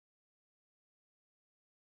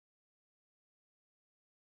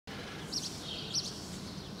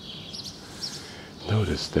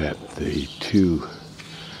Notice that the two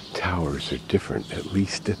towers are different, at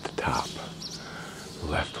least at the top. The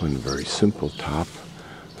left one, very simple top.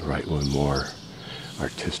 The right one, more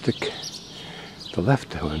artistic. The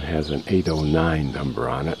left one has an 809 number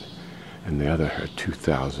on it, and the other a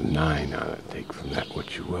 2009 on it. Take from that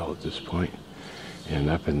what you will at this point. And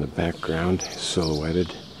up in the background,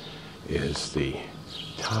 silhouetted, is the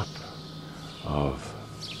top of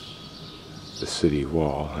the city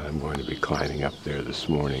wall, and I'm going to be climbing up there this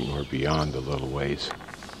morning, or beyond a little ways,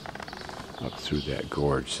 up through that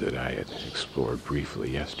gorge that I had explored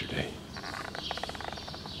briefly yesterday.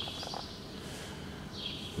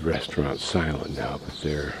 The restaurant's silent now, but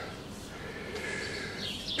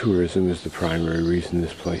tourism is the primary reason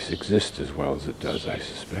this place exists as well as it does, I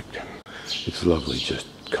suspect. It's lovely just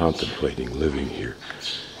contemplating living here.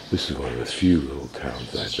 This is one of the few little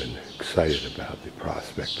towns I've been excited about the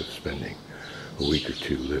prospect of spending a week or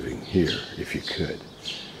two living here, if you could.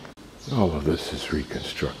 All of this is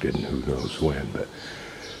reconstructed, and who knows when, but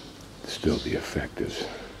still the effect is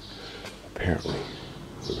apparently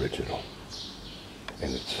original.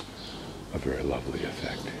 And it's a very lovely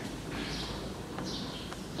effect.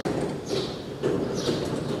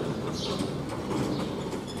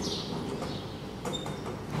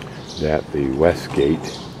 That the west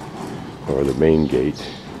gate, or the main gate,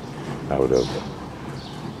 out of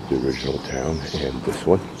the original town, and this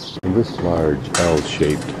one. And this large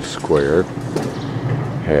L-shaped square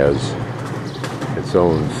has its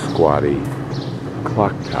own squatty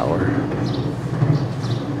clock tower.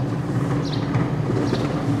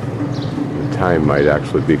 The time might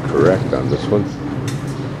actually be correct on this one.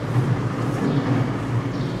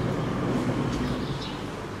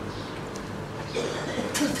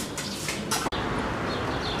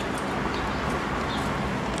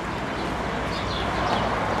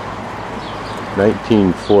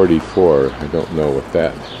 $1944. I don't know what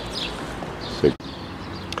that is.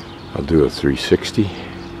 I'll do a 360.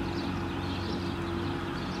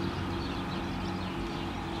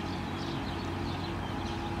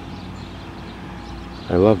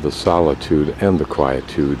 I love the solitude and the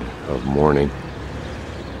quietude of morning,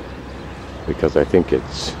 because I think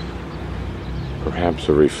it's perhaps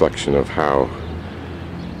a reflection of how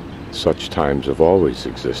such times have always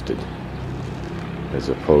existed, as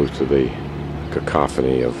opposed to the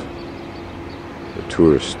cacophony of the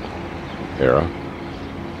tourist era.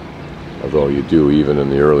 Although you do, even in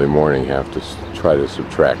the early morning, have to try to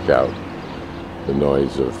subtract out the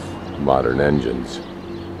noise of modern engines.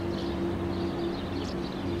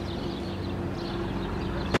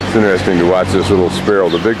 It's interesting to watch this little sparrow.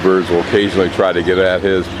 The big birds will occasionally try to get at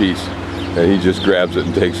his piece, and he just grabs it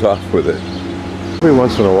and takes off with it. Every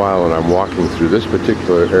once in a while when I'm walking through this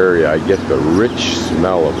particular area, I get the rich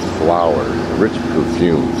smell of flowers, rich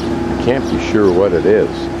perfume. I can't be sure what it is.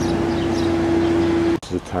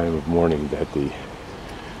 This is the time of morning that the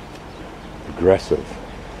aggressive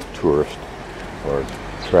tourists or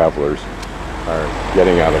travelers are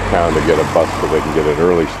getting out of town to get a bus so they can get an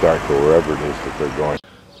early start to wherever it is that they're going.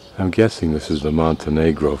 I'm guessing this is the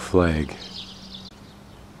Montenegro flag.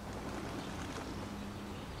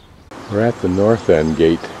 We're at the north end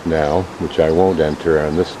gate now, which I won't enter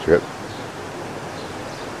on this trip.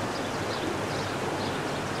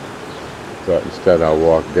 But instead I'll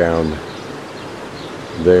walk down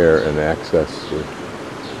there and access the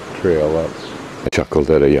trail up. I chuckled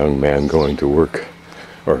at a young man going to work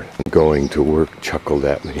chuckled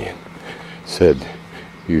at me and said,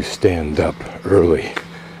 "You stand up early."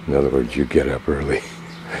 In other words, you get up early.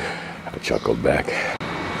 I chuckled back.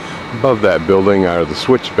 Above that building are the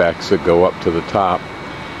switchbacks that go up to the top.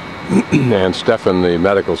 And Stefan, the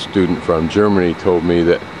medical student from Germany, told me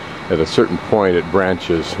that at a certain point it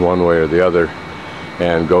branches one way or the other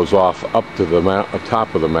and goes off up to the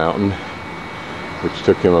top of the mountain, which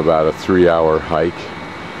took him about a 3-hour hike.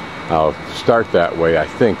 I'll start that way, I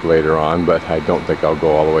think, later on, but I don't think I'll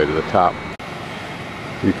go all the way to the top.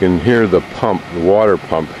 You can hear the pump, the water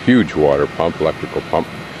pump, huge water pump, electrical pump,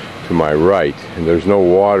 to my right, and there's no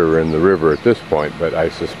water in the river at this point, but I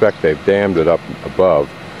suspect they've dammed it up above,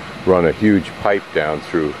 run a huge pipe down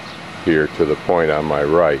through here to the point on my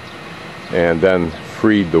right, and then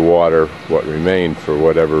freed the water, what remained for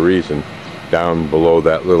whatever reason, down below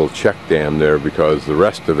that little check dam there, because the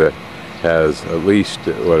rest of it has at least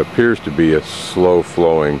what appears to be a slow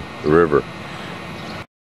flowing river.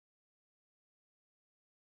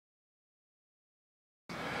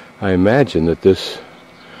 I imagine that this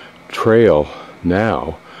trail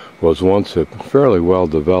now was once a fairly well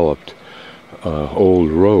developed old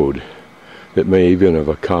road that may even have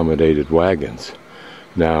accommodated wagons.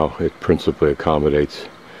 Now it principally accommodates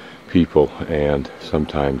people and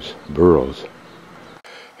sometimes burros.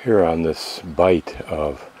 Here on this bite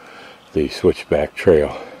of the Switchback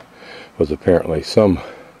Trail was apparently some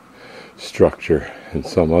structure and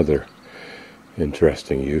some other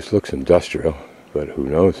interesting use. Looks industrial, but who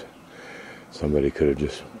knows? Somebody could have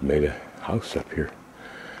just made a house up here.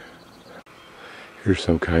 Here's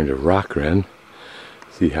some kind of rock wren.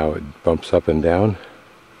 See how it bumps up and down?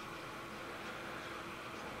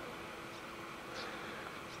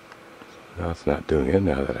 No, it's not doing it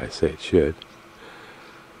now that I say it should.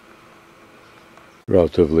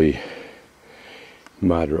 Relatively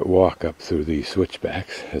moderate walk up through these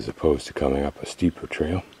switchbacks as opposed to coming up a steeper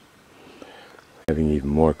trail. Having even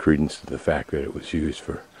more credence to the fact that it was used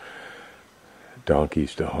for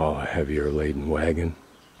donkeys to haul a heavier laden wagon.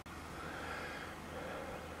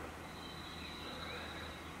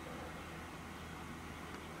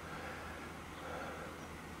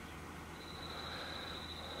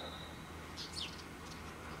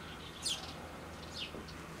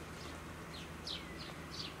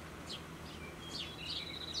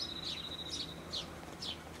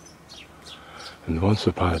 And once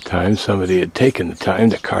upon a time, somebody had taken the time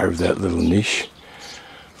to carve that little niche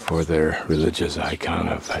for their religious icon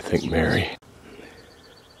of, I think, Mary.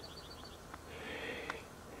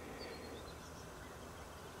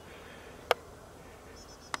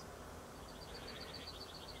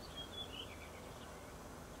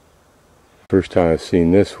 First time I've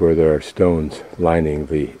seen this where there are stones lining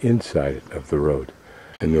the inside of the road.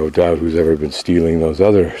 And no doubt who's ever been stealing those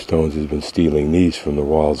other stones has been stealing these from the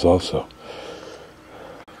walls also.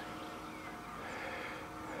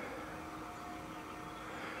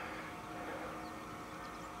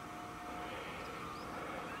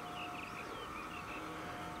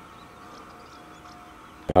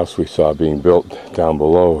 The house we saw being built down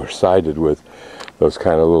below are sided with those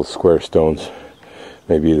kind of little square stones.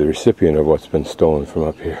 Maybe the recipient of what's been stolen from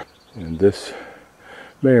up here. And this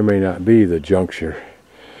may or may not be the juncture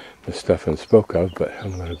that Tryphon spoke of, but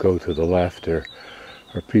I'm going to go to the left. There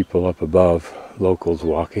are people up above, locals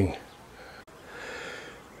walking.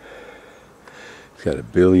 He's got a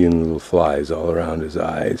billion little flies all around his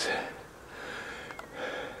eyes.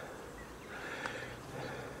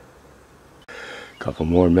 Couple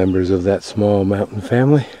more members of that small mountain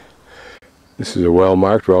family. This is a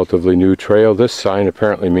well-marked, relatively new trail. This sign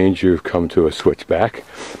apparently means you've come to a switchback.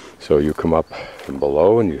 So you come up from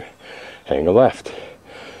below and you hang a left.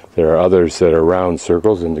 There are others that are round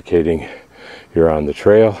circles indicating you're on the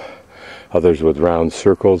trail. Others with round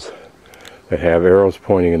circles that have arrows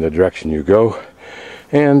pointing in the direction you go.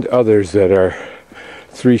 And others that are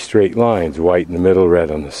three straight lines, white in the middle,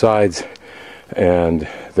 red on the sides. And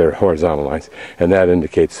they're horizontal lines, and that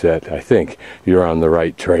indicates that I think you're on the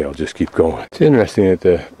right trail. Just keep going. It's interesting that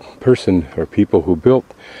the person or people who built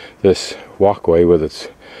this walkway with its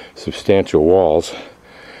substantial walls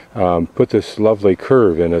put this lovely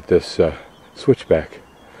curve in at this switchback.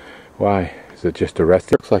 Why? Is it just a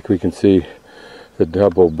rest? Looks like we can see the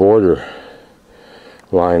double border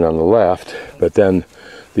line on the left, but then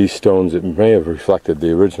these stones, it may have reflected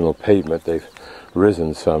the original pavement. They've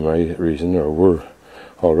risen some reason, or were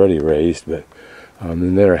already raised, but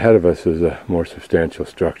and there ahead of us is a more substantial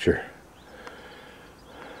structure.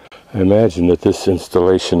 I imagine that this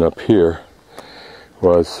installation up here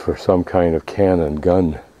was for some kind of cannon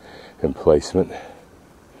gun emplacement.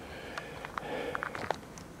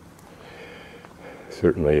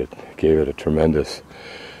 Certainly it gave it a tremendous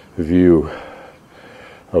view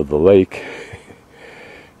of the lake,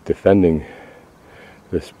 defending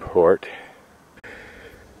this port.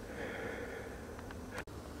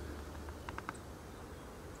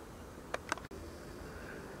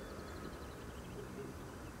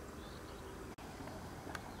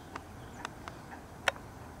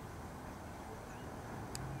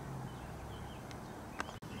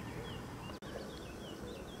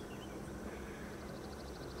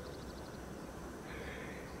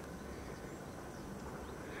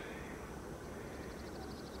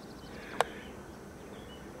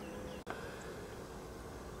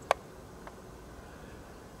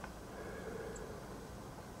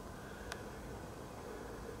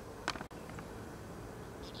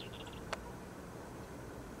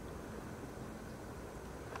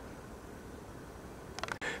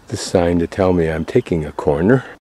 This sign to tell me I'm taking a corner.